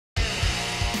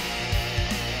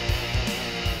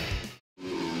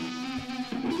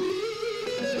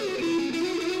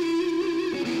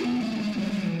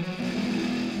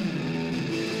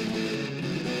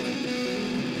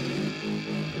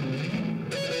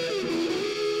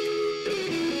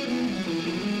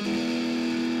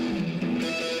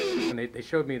they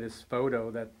showed me this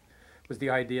photo that was the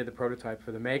idea, the prototype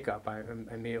for the makeup. I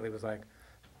immediately was like,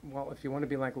 well, if you want to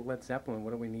be like Led Zeppelin,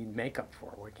 what do we need makeup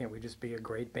for? Why can't we just be a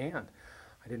great band?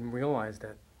 I didn't realize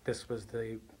that this was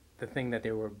the thing that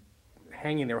they were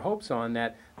hanging their hopes on,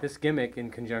 that this gimmick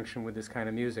in conjunction with this kind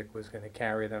of music was going to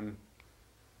carry them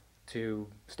to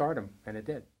stardom, and it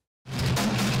did.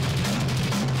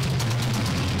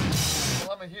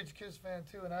 Well, I'm a huge Kiss fan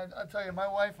too, and I tell you, my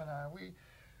wife and I,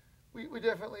 we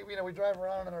definitely, you know, we drive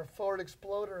around in our Ford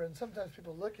Exploder, and sometimes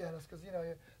people look at us because, you know,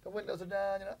 the windows are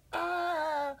down, you know,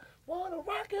 wanna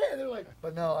rock it, and they're like,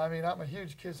 but no, I mean, I'm a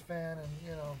huge Kiss fan, and,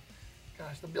 you know,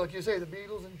 gosh, like you say, the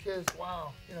Beatles and Kiss,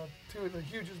 wow, you know, two of the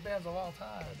hugest bands of all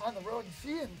time. On the road and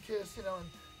seeing Kiss, you know, and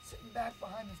sitting back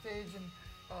behind the stage and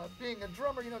being a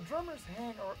drummer, you know, drummers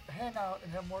hang out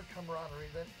and have more camaraderie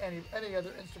than any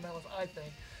other instrumentalist, I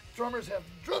think. Drummers have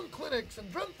drum clinics and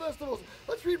drum festivals.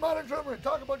 Let's read Modern Drummer and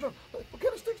talk about drum. What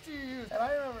kind of sticks do you use? And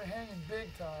I remember hanging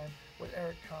big time with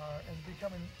Eric Carr and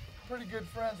becoming pretty good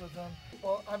friends with him.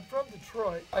 Well, I'm from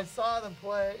Detroit. I saw them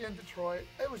play in Detroit.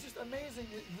 It was just amazing,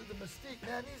 the mystique.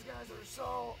 Man, these guys are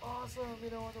so awesome, you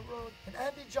know, on the road. And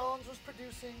Andy Jones was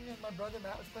producing, and my brother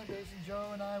Matt was playing bass, and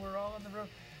Joe and I were all on the road.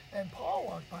 And Paul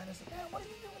walked by and I said, man, what are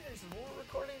you doing here? He said, well, we're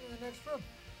recording in the next room.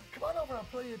 Come on over, I'll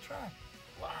play you a track.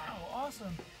 Wow,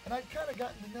 awesome. And I'd kind of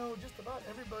gotten to know just about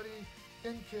everybody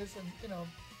in Kiss and, you know,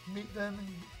 meet them and,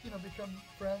 you know, become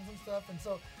friends and stuff. And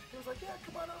so he was like, yeah,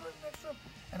 come on over to the next room.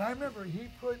 And I remember he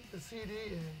put the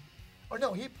CD in, or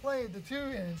no, he played the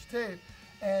 2-inch tape.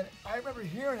 And I remember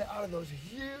hearing it out of those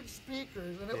huge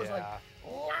speakers, and it was like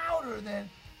louder than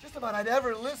just about I'd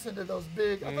ever listened to those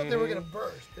big. I thought they were going to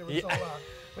burst. They were so loud.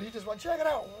 But he just went, check it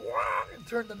out, wow, and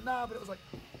turned the knob, and it was like,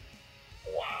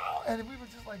 wow. And we were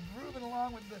just like grooving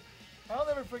along with the, I'll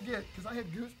never forget, because I had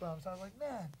goosebumps. I was like,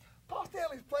 man, Paul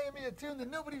Stanley's playing me a tune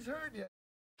that nobody's heard yet.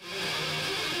 This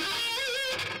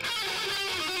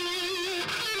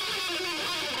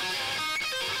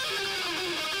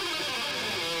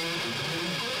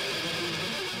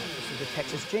is the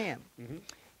Texas Jam.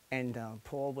 And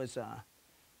Paul was,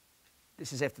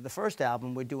 this is after the first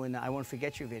album, we're doing the I Won't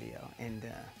Forget You video, and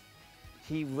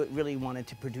he really wanted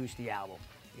to produce the album,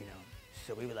 you know.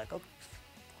 So we were like, oh,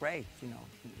 great, you know.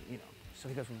 So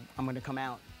he goes, I'm gonna come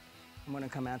out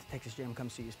to Texas Jam, come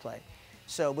see us play.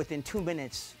 So within 2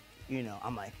 minutes, you know,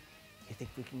 I'm like, you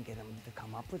think we can get him to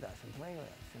come up with us and play with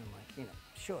us? And I'm like, you know,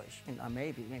 sure, you know,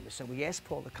 maybe. So we asked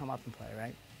Paul to come up and play,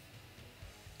 right?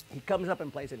 He comes up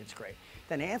and plays it, it's great.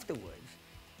 Then afterwards,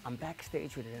 I'm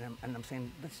backstage with it, and I'm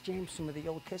saying, let's jam some of the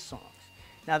old Kiss songs.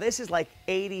 Now this is like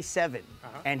 '87,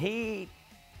 and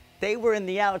they were in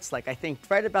the outs, like I think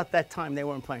right about that time they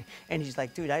weren't playing. And he's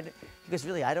like, dude, he goes,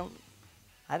 really, I don't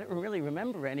really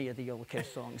remember any of the old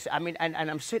Kiss songs. I mean, and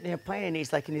I'm sitting here playing, and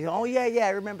he's like, oh yeah, I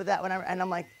remember that one. And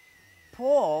I'm like,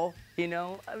 Paul, you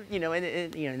know,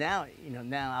 now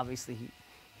obviously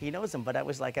he knows them, but I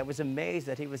was amazed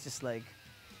that he was just like.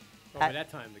 Well, by that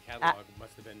time, the catalog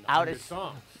must have been out 100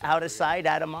 songs. Out of sight,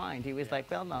 out of mind. He was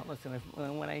like, well, no, listen,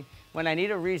 when I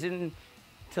need a reason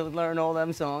to learn all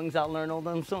them songs, I'll learn all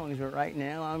them songs. But right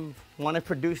now, I want to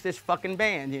produce this fucking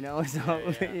band, you know.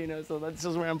 So, you know, so that's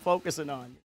just where I'm focusing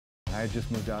on. I had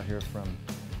just moved out here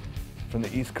from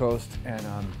the East Coast, and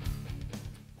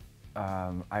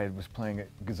I was playing at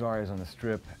Gazzari's on the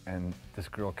Strip, and this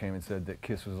girl came and said that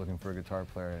Kiss was looking for a guitar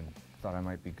player and thought I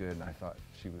might be good, and I thought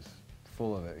she was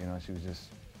full of it, you know, she was just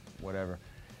whatever.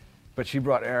 But she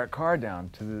brought Eric Carr down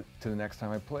to the next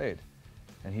time I played,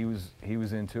 and he was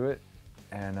into it,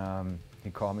 and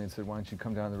he called me and said, why don't you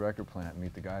come down to the record plant and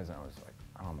meet the guys? And I was like,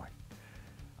 oh my.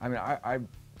 I mean, I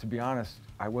to be honest,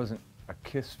 I wasn't a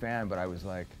Kiss fan, but I was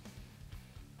like,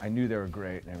 I knew they were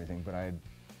great and everything, but I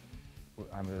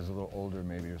was a little older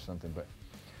maybe or something. But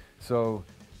so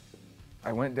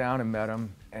I went down and met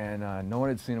them, and no one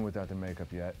had seen him without the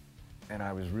makeup yet. And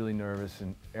I was really nervous,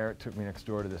 and Eric took me next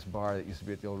door to this bar that used to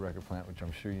be at the old record plant, which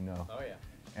I'm sure you know. Oh, yeah.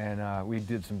 And we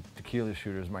did some tequila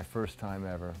shooters, my first time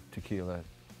ever, tequila,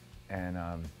 and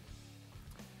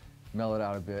mellowed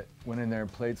out a bit. Went in there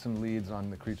and played some leads on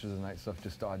the Creatures of the Night stuff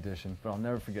just to audition. But I'll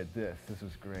never forget this. This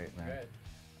was great, man.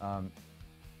 Good.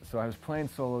 So I was playing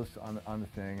solos on the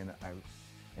thing,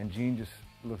 and Gene just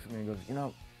looks at me and goes, you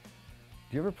know,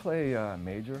 do you ever play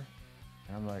Major?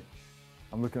 And I'm like,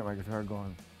 I'm looking at my guitar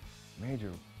going,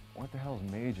 Major, what the hell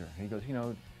is Major? And he goes, you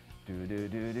know, do do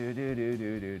do do do do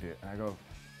do do do. And I go,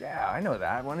 yeah, I know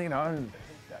that one, you know. And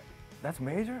that's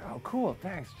Major? Oh, cool,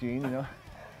 thanks, Gene, you know.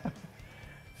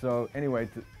 So anyway,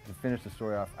 to finish the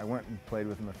story off, I went and played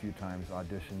with him a few times,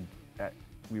 auditioned.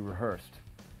 We rehearsed,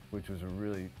 which was a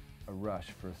rush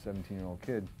for a 17-year-old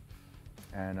kid.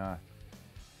 And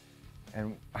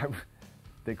And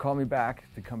they called me back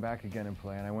to come back again and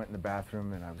play, and I went in the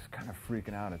bathroom, and I was kind of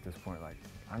freaking out at this point, like,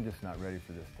 I'm just not ready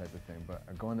for this type of thing. But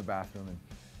I go in the bathroom,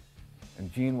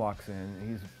 and Gene walks in, and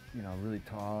he's, you know, really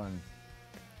tall,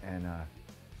 and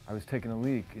I was taking a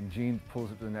leak, and Gene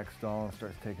pulls up to the next stall and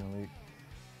starts taking a leak.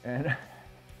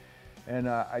 And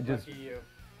I just,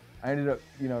 I ended up,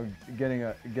 you know, getting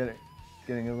a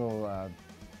little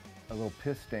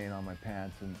piss stain on my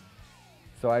pants, and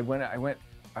so I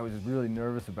was really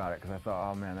nervous about it because I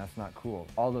thought, oh man, that's not cool.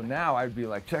 Although now I'd be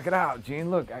like, check it out, Gene,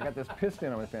 look, I got this piss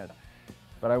stain on my pants.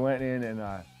 But I went in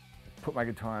and put my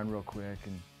guitar on real quick,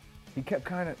 and he kept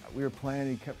kind of, we were playing,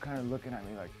 he kept kind of looking at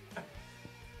me like,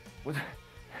 what's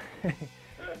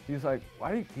he was like,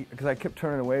 why do you, because I kept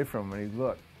turning away from him, and he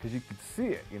looked, because you could see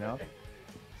it, you know?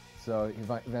 So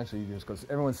eventually he just goes,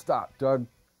 everyone stop, Doug,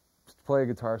 play a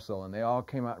guitar solo. And they all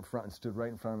came out in front and stood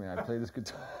right in front of me, and I played this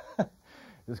guitar,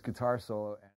 this guitar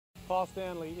solo. Paul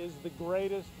Stanley is the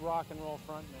greatest rock and roll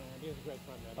frontman. He is a great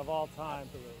frontman of all time.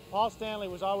 Absolutely. Paul Stanley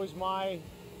was always my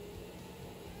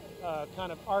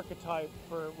kind of archetype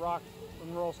for rock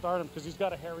and roll stardom because he's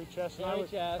got a hairy chest. And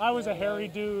I was a hairy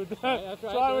dude. That's right,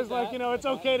 so I was like, you know, it's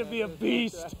okay to be a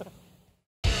beast.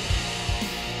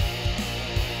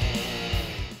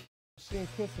 Seeing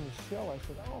Kiss in the show, I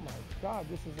said, oh my God,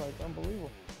 this is like unbelievable.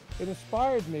 It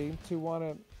inspired me to want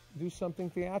to do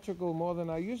something theatrical more than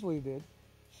I usually did.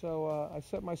 So I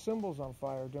set my cymbals on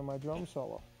fire during my drum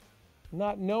solo.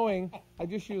 Not knowing, I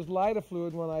just used lighter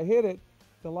fluid. When I hit it,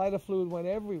 the lighter fluid went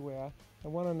everywhere. I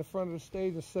went on the front of the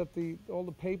stage and set all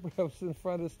the paper that was in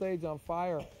front of the stage on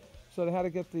fire. So they had to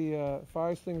get the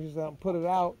fire extinguishers out and put it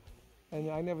out.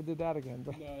 And I never did that again.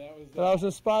 But, but I was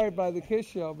inspired by the Kiss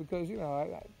show because, you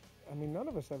know, I mean, none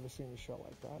of us ever seen a show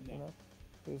like that, you know.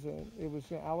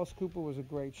 Alice Cooper was a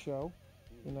great show,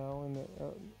 you know, in the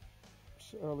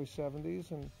early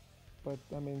 70s, but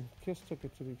I mean, Kiss took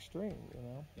it to the extreme, you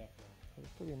know. Definitely. It was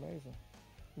pretty amazing.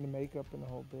 And the makeup and the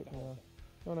whole bit, you know.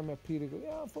 When I met Peter, he goes,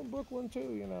 yeah, I'm from Brooklyn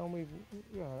too, you know. And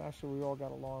actually we all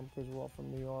got along because we're all from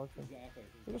New York. And exactly.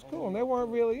 It was cool, and they weren't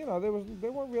really, you know, they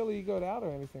weren't really egoed out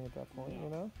or anything at that point, you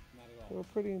know. Not at all. They were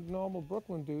pretty normal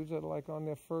Brooklyn dudes that are like on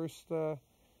their first, you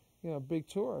know, big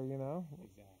tour, you know.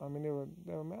 Exactly. I mean,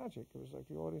 they were magic. It was like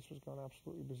the audience was going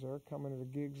absolutely berserk, coming to the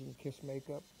gigs in Kiss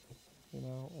makeup, you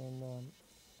know.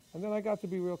 And then I got to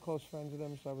be real close friends with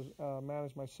them. So I was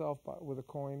managed myself with a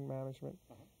Coin management.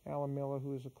 Alan Miller,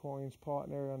 who is a Coin's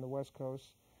partner on the West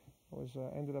Coast,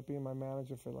 ended up being my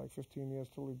manager for like 15 years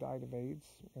till he died of AIDS,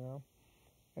 you know.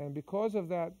 And because of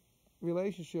that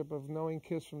relationship of knowing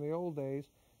Kiss from the old days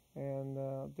and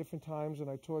different times, and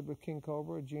I toured with King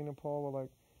Cobra, Gene and Paul were like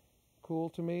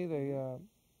cool to me. They,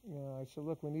 you know, I said,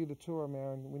 look, we need a tour,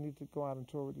 man. We need to go out and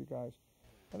tour with you guys.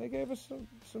 And they gave us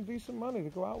some decent money to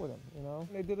go out with them, you know.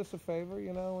 They did us a favor,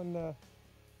 you know, and,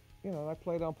 you know, I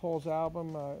played on Paul's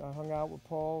album. I hung out with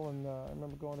Paul, and I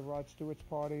remember going to Rod Stewart's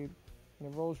party in a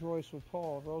Rolls Royce with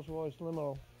Paul, Rolls Royce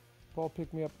limo. Paul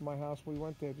picked me up at my house. We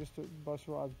went there just to bust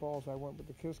Rod's balls. I went with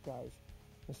the Kiss guys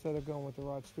instead of going with the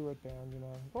Rod Stewart band, you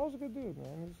know. Paul's a good dude,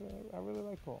 man. I really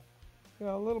like Paul. You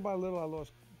know, little by little I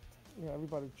lost, you know,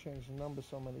 everybody changed the numbers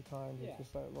so many times. Yeah. It's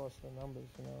just I lost the numbers,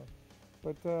 you know.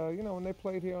 But, you know, when they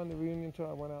played here on the reunion tour,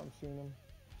 I went out and seen them.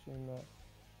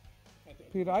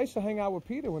 Peter, I used to hang out with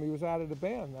Peter when he was out of the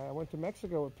band. I went to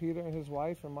Mexico with Peter and his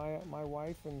wife and my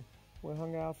wife, and we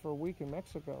hung out for a week in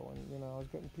Mexico. And, you know, I was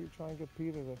trying to get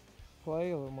Peter to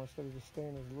play a little more instead of just staying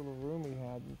in his little room he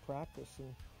had and practice.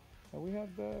 And we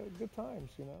had good times,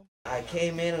 you know. I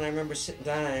came in and I remember sitting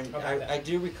down, and I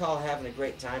do recall having a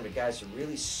great time. The guys are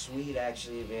really sweet,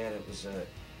 actually, man. It was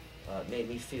made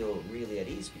me feel really at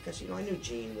ease because, you know, I knew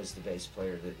Gene was the bass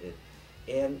player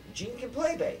and Gene can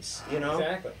play bass, you know.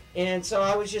 Exactly. And so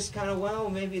I was just kind of, well,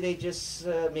 maybe they just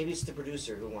maybe it's the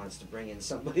producer who wants to bring in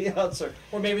somebody else,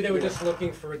 or maybe they were just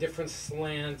looking for a different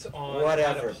slant on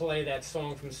whatever. how to play that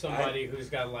song from somebody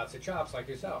who's got lots of chops like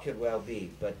yourself. Could well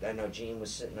be, but I know Gene was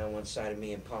sitting on one side of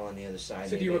me and Paul on the other side.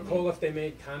 So do you recall if they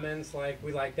made comments like,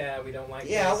 we like that, we don't like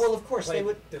this? Yeah, well, of course they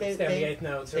would. The 78th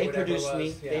notes or whatever produced it was.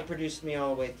 me. Yeah. They produced me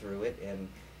all the way through it, and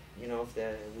you know, if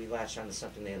we latched onto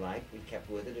something they liked, we kept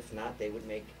with it. If not, they would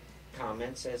make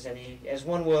comments as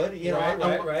one would, you know,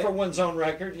 right. for one's own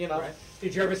record, you know. Right.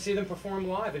 Did you ever see them perform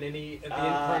live in any of the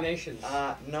incarnations?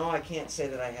 No, I can't say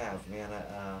that I have, man.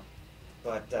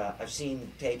 But I've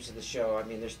seen tapes of the show. I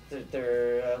mean,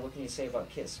 what can you say about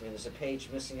Kiss? I mean, there's a page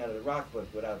missing out of the rock book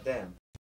without them.